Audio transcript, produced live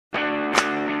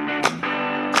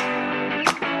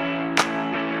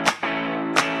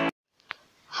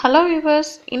Hello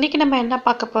viewers, இன்றைக்கி நம்ம என்ன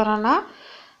பார்க்க போகிறோன்னா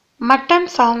மட்டன்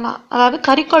சால்னா, அதாவது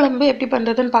கறி குழம்பு எப்படி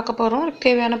பண்ணுறதுன்னு பார்க்க போகிறோம்.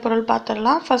 தேவையான பொருள்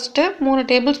பார்த்துடலாம். ஃபஸ்ட்டு 3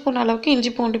 டேபிள் ஸ்பூன் அளவுக்கு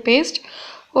இஞ்சி பூண்டு பேஸ்ட்,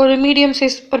 ஒரு மீடியம்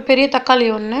சைஸ் ஒரு பெரிய தக்காளி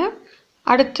ஒன்று,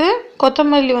 அடுத்து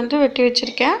கொத்தமல்லி வெட்டி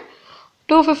வச்சுருக்கேன்,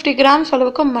 250 கிராம்ஸ்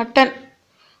அளவுக்கு மட்டன்,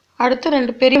 அடுத்து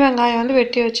 2 பெரிய வெங்காயம்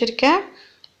வெட்டி வச்சுருக்கேன்,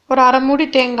 ஒரு அரை மூடி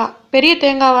தேங்காய், பெரிய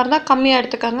தேங்காவாக இருந்தால் கம்மியாக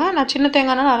எடுத்துக்கோங்க, நான் சின்ன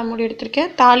தேங்காய்னால அரை மூடி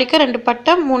எடுத்திருக்கேன், தாளிக்க 2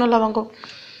 பட்டை 3 லவங்கம்.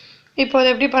 இப்போது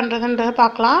எப்படி பண்ணுறதுன்றதை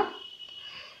பார்க்கலாம்.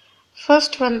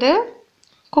 ஃபர்ஸ்ட்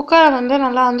குக்கரை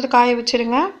நல்லா காய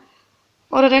வச்சுருங்க.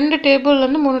 ஒரு 2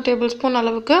 டேபிள்லேருந்து 3 டேபிள் ஸ்பூன்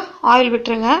அளவுக்கு ஆயில்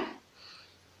விட்டுருங்க.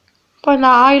 இப்போ இந்த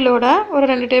ஆயிலோட ஒரு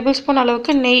 2 டேபிள் ஸ்பூன்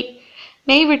அளவுக்கு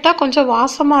நெய் விட்டால் கொஞ்சம்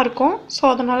வாசமாக இருக்கும், ஸோ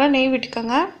அதனால் நெய்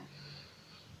விட்டுக்கோங்க.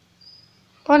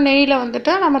 இப்போ நெய்யில்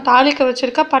நம்ம தாளிக்க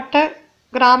வச்சுருக்க பட்டை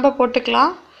கிராம்பை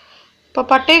போட்டுக்கலாம். இப்போ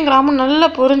பட்டையும் கிராம்பும் நல்லா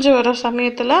பொரிஞ்சு வர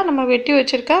சமயத்தில் நம்ம வெட்டி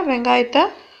வச்சுருக்க வெங்காயத்தை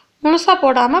முழுசாக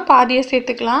போடாமல் பாதியை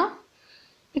சேர்த்துக்கலாம்,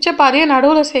 மிச்ச பாதியை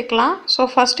நடுவில் சேர்க்கலாம். ஸோ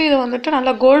ஃபஸ்ட்டு இதை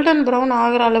நல்லா கோல்டன் ப்ரௌன்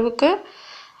ஆகிற அளவுக்கு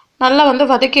நல்லா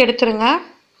வதக்கி எடுத்துருங்க.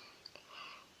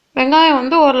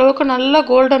 வெங்காயம் ஓரளவுக்கு நல்லா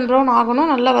கோல்டன் ப்ரௌன்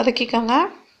ஆகணும், நல்லா வதக்கிக்கோங்க.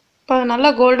 இப்போ அது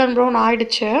நல்லா கோல்டன் ப்ரௌன்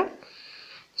ஆகிடுச்சு.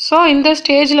 ஸோ இந்த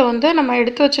ஸ்டேஜில் நம்ம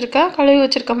எடுத்து வச்சுருக்க கழுவி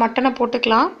வச்சுருக்க மட்டனை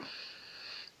போட்டுக்கலாம்.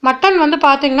 மட்டன்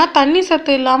பார்த்திங்கன்னா தண்ணி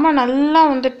சத்து இல்லாமல் நல்லா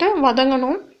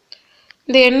வதங்கணும்,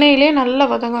 இந்த எண்ணெயிலே நல்லா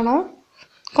வதங்கணும்,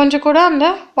 கொஞ்சம் கூட அந்த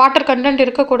வாட்டர் கண்டென்ட்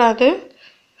இருக்கக்கூடாது.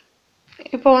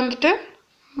 இப்போ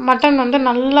மட்டன்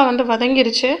நல்லா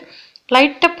வதங்கிருச்சு,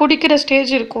 லைட்டாக பிடிக்கிற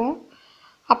ஸ்டேஜ் இருக்கும்.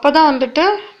 அப்போ தான்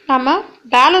நம்ம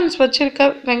பேலன்ஸ் வச்சுருக்க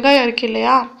வெங்காயம் இருக்கு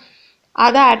இல்லையா,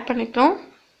 அதை ஆட் பண்ணிக்கணும்.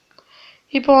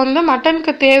 இப்போ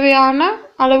மட்டனுக்கு தேவையான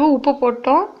அளவு உப்பு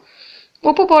போட்டோம்.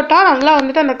 உப்பு போட்டால் நல்லா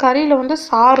அந்த கறியில்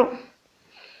சாரும்.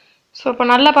 ஸோ இப்போ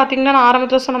நல்லா பார்த்திங்கன்னா நான்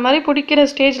ஆரம்பத்தில் சொன்ன மாதிரி பிடிக்கிற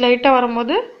ஸ்டேஜ் லைட்டாக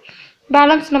வரும்போது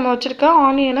பேலன்ஸ் நம்ம வச்சுருக்க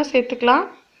ஆனியனை சேர்த்துக்கலாம்.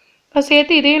 இப்போ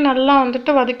சேர்த்து இதையும் நல்லா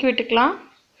வதக்கி விட்டுக்கலாம்.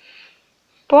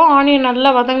 இப்போது ஆனியன் நல்லா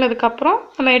வதங்கினதுக்கப்புறம்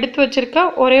நம்ம எடுத்து வச்சுருக்க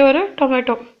ஒரே ஒரு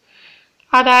டொமேட்டோ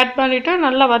அதை ஆட் பண்ணிவிட்டு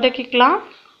நல்லா வதக்கிக்கலாம்.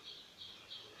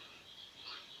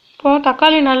 இப்போது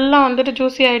தக்காளி நல்லா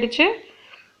ஜூஸி ஆகிடுச்சு.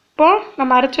 இப்போது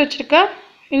நம்ம அரைச்சி வச்சுருக்க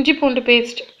இஞ்சி பூண்டு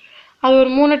பேஸ்ட் அது ஒரு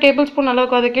 3 டேபிள் ஸ்பூன்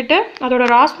அளவுக்கு வதக்கிட்டு அதோட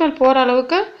ராஸ்மெல் போகிற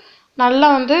அளவுக்கு நல்லா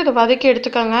இதை வதக்கி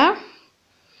எடுத்துக்கோங்க.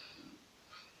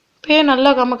 இப்போயே நல்லா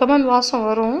கமகமன்னு வாசம்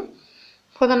வரும்.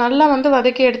 இப்போ அதை நல்லா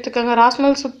வதக்கி எடுத்துக்கோங்க,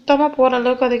 ராஸ்மெல் சுத்தமாக போகிற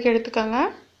அளவுக்கு வதக்கி எடுத்துக்கோங்க.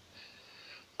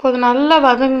 இப்போ அது நல்லா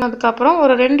வதங்கினதுக்கப்புறம்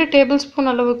ஒரு 2 டேபிள்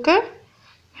ஸ்பூன் அளவுக்கு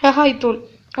மிளகாய்த்தூள்,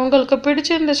 உங்களுக்கு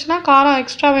பிடிச்சிருந்துச்சுன்னா காரம்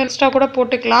எக்ஸ்ட்ரா கூட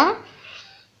போட்டுக்கலாம்.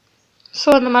 ஸோ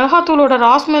அந்த மிளகாத்தூளோட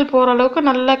ராஸ்மெல் போகிற அளவுக்கு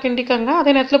நல்லா கிண்டிக்கோங்க,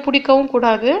 அதே நேரத்தில் பிடிக்கவும்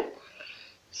கூடாது.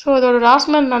 ஸோ அதோட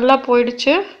ராஸ்மெல் நல்லா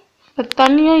போயிடுச்சு, அது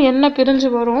தண்ணியாக எண்ணெய் பிரிஞ்சு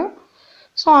வரும்.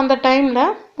 ஸோ அந்த டைமில்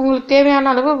உங்களுக்கு தேவையான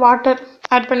அளவு வாட்டர்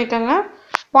ஆட் பண்ணிக்கோங்க.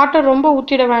 வாட்டர் ரொம்ப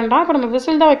ஊற்றிட வேண்டாம், இப்போ நம்ம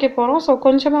விசில் தான் வைக்க போகிறோம், ஸோ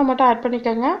கொஞ்சமாக மட்டும் ஆட்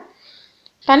பண்ணிக்கோங்க.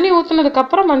 தண்ணி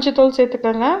ஊற்றுனதுக்கப்புறம் மஞ்சத்தூள்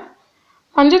சேர்த்துக்கோங்க.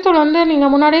 மஞ்சத்தூள்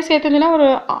நீங்கள் முன்னாடியே சேர்த்துருந்தீங்கன்னா ஒரு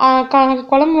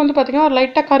குழம்பு பார்த்திங்கன்னா ஒரு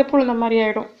லைட்டாக கருப்பு உளுந்த மாதிரி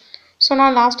ஆகிடும். ஸோ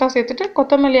நான் லாஸ்ட்டாக சேர்த்துட்டு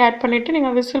கொத்தமல்லி ஆட் பண்ணிவிட்டு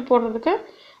நீங்கள் விசில் போடுறதுக்கு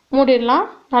மூடிடலாம்.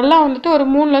 நல்லா ஒரு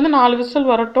 3லேருந்து 4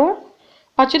 விசில் வரட்டும்,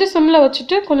 வச்சுட்டு சிம்மில்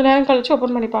வச்சுட்டு கொஞ்சம் நேரம் கழித்து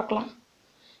ஓப்பன் பண்ணி பார்க்கலாம்.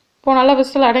 இப்போது நல்லா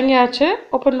விசில் அடங்கியாச்சு,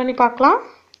 ஓப்பன் பண்ணி பார்க்கலாம்.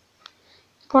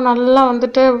 இப்போது நல்லா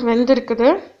வெந்திருக்குது,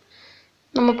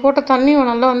 நம்ம போட்ட தண்ணியும்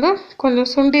நல்லா கொஞ்சம்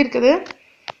சுண்டி இருக்குது.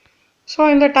 ஸோ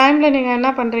இந்த டைமில் நீங்கள்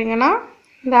என்ன பண்ணுறீங்கன்னா,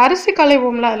 இந்த அரிசி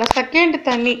களைவோம்ல அதில் செகண்ட்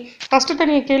தண்ணி, ஃபஸ்ட்டு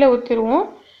தண்ணியை கீழே ஊற்றிடுவோம்.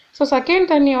 ஸோ செகண்ட்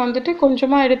தண்ணியை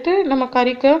கொஞ்சமாக எடுத்து நம்ம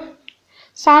கறிக்கு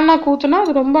சால்னாக்கு ஊற்றினா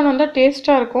அது ரொம்ப நல்லா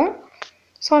டேஸ்ட்டாக இருக்கும்.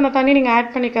 ஸோ அந்த தண்ணி நீங்கள்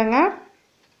ஆட் பண்ணிக்கோங்க.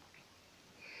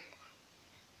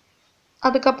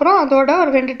 அதுக்கப்புறம் அதோட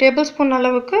ஒரு 2 டேபிள் ஸ்பூன்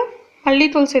அளவுக்கு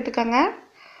மல்லித்தூள் சேர்த்துக்கோங்க.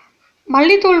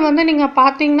 மல்லித்தூள் நீங்கள்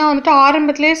பார்த்தீங்கன்னா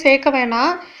ஆரம்பத்துலேயே சேர்க்க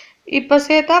வேணாம், இப்போ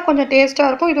சேர்த்தா கொஞ்சம் டேஸ்ட்டாக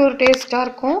இருக்கும், இது ஒரு டேஸ்ட்டாக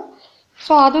இருக்கும்.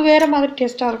 ஸோ அது வேறு மாதிரி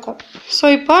டேஸ்ட்டாக இருக்கும். ஸோ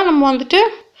இப்போ நம்ம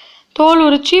தோல்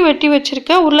உரித்து வெட்டி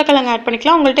வச்சுருக்க உருளைக்கிழங்கு ஆட்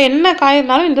பண்ணிக்கலாம். உங்கள்கிட்ட என்ன காய்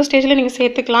இருந்தாலும் இந்த ஸ்டேஜில் நீங்கள்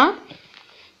சேர்த்துக்கலாம்.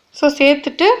 ஸோ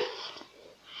சேர்த்துட்டு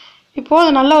இப்போது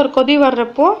அது நல்லா ஒரு கொதி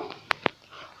வர்றப்போ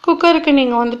குக்கருக்கு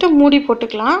நீங்கள் மூடி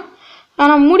போட்டுக்கலாம்.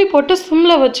 ஆனால் மூடி போட்டு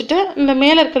சிம்மில் வச்சுட்டு இந்த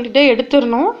மேலே இருக்க லிட்டை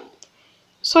எடுத்துடணும்.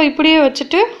 ஸோ இப்படியே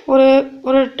வச்சுட்டு ஒரு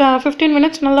 15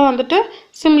 மினிட்ஸ் நல்லா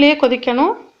சிம்லேயே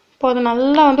கொதிக்கணும். இப்போ அது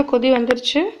நல்லா கொதி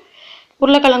வந்துருச்சு.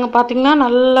 உருளைக்கிழங்கு பார்த்திங்கன்னா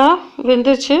நல்லா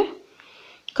வெந்துருச்சு,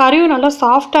 கறியும் நல்லா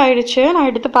சாஃப்டாக ஆகிடுச்சு. நான்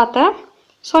எடுத்து பார்த்தேன்.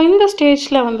 ஸோ இந்த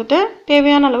ஸ்டேஜில்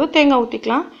தேவையான அளவு தேங்காய்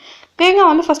ஊற்றிக்கலாம்.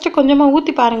 தேங்காய் ஃபஸ்ட்டு கொஞ்சமாக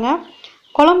ஊற்றி பாருங்கள்,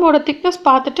 குழம்போட திக்னஸ்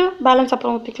பார்த்துட்டு பேலன்ஸ்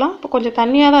அப்புறம் ஊற்றிக்கலாம். இப்போ கொஞ்சம்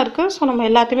தண்ணியாக தான் இருக்குது, ஸோ நம்ம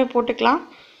எல்லாத்தையுமே போட்டுக்கலாம்.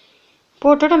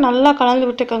 போட்டுட்டு நல்லா கலந்து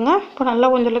விட்டுக்கோங்க. இப்போ நல்லா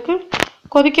கொஞ்சளுக்கு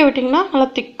கொதிக்க விட்டிங்கன்னா நல்லா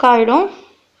திக்காகிடும்.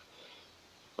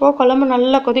 இப்போது குழம்பு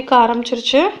நல்லா கொதிக்க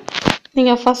ஆரம்பிச்சிருச்சு.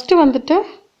 நீங்கள் ஃபஸ்ட்டு வந்துட்டு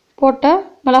போட்ட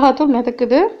மிளகாத்தூள்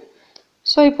மிதக்குது.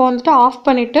 ஸோ இப்போ வந்துட்டு ஆஃப்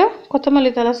பண்ணிவிட்டு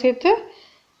கொத்தமல்லி தழை சேர்த்து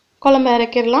குழம்பு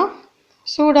இறக்கிடலாம்.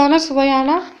 சூடான சுவையான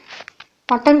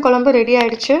மட்டன் குழம்பு ரெடி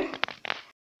ஆகிடுச்சு.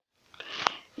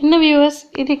 இன்னும் வியூவர்ஸ்,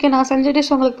 இதுக்கு நான் செஞ்ச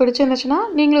டிஷ் உங்களுக்கு பிடிச்சிருந்துச்சுன்னா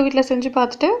நீங்களும் வீட்டில் செஞ்சு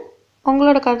பார்த்துட்டு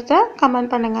உங்களோட கருத்தை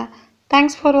கமெண்ட் பண்ணுங்கள்.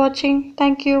 தேங்க்ஸ் ஃபார் வாட்சிங்.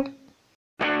 தேங்க்யூ.